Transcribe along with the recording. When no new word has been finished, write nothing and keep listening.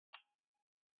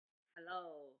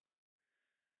So,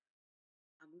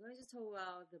 I'm going to talk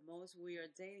about the most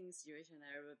weird dating situation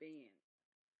I've ever been in.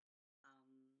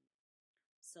 Um,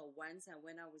 so once I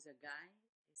went out with a guy.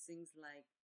 He seems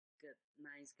like a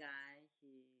nice guy.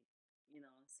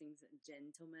 Seems a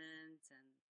gentleman and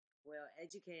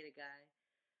well-educated guy.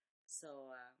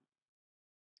 So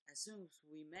as soon as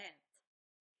we met,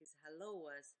 his hello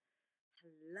was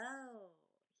hello.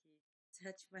 He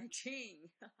touched my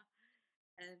chin,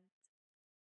 and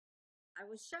I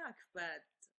was shocked, but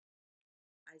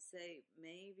I say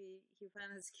maybe he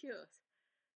found us cute.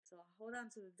 So I hold on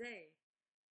to the day.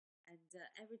 And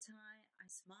every time I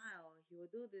smile, he will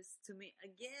do this to me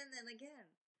again and again.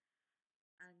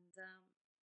 And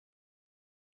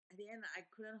at the end, I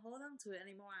couldn't hold on to it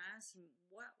anymore. I asked him,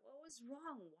 what was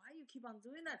wrong? Why you keep on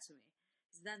doing that to me?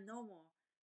 Is that normal?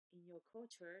 In your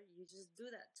culture, you just do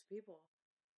that to people.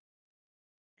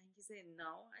 And he said,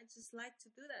 no, I just like to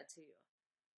do that to you.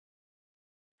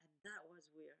 And that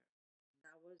was weird.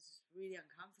 That was really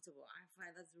uncomfortable. I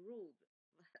find that's rude.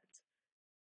 But,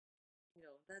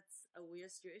 that's a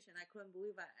weird situation. I couldn't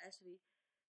believe I actually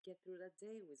get through that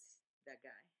day with that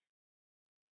guy.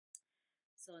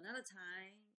 So another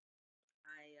time,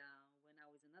 I went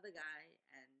out with another guy,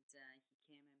 and he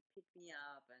came and picked me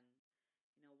up, and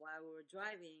while we were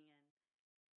driving, and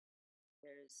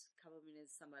there's a couple of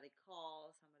minutes, somebody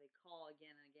called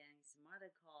again and again. His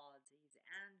mother called, his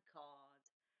aunt called,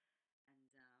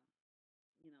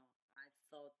 and I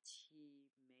thought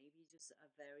he maybe just a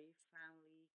very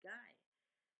family guy.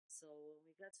 So when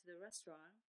we got to the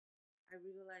restaurant, I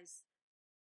realized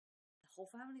the whole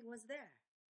family was there,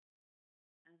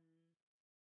 and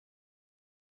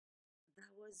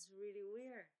that was really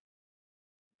weird.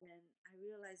 Then I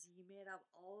realized he made up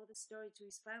all the story to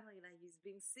his family that he's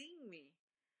been seeing me.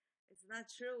 It's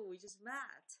not true. We just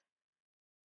met.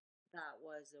 That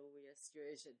was a weird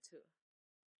situation too.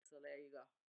 So there you go.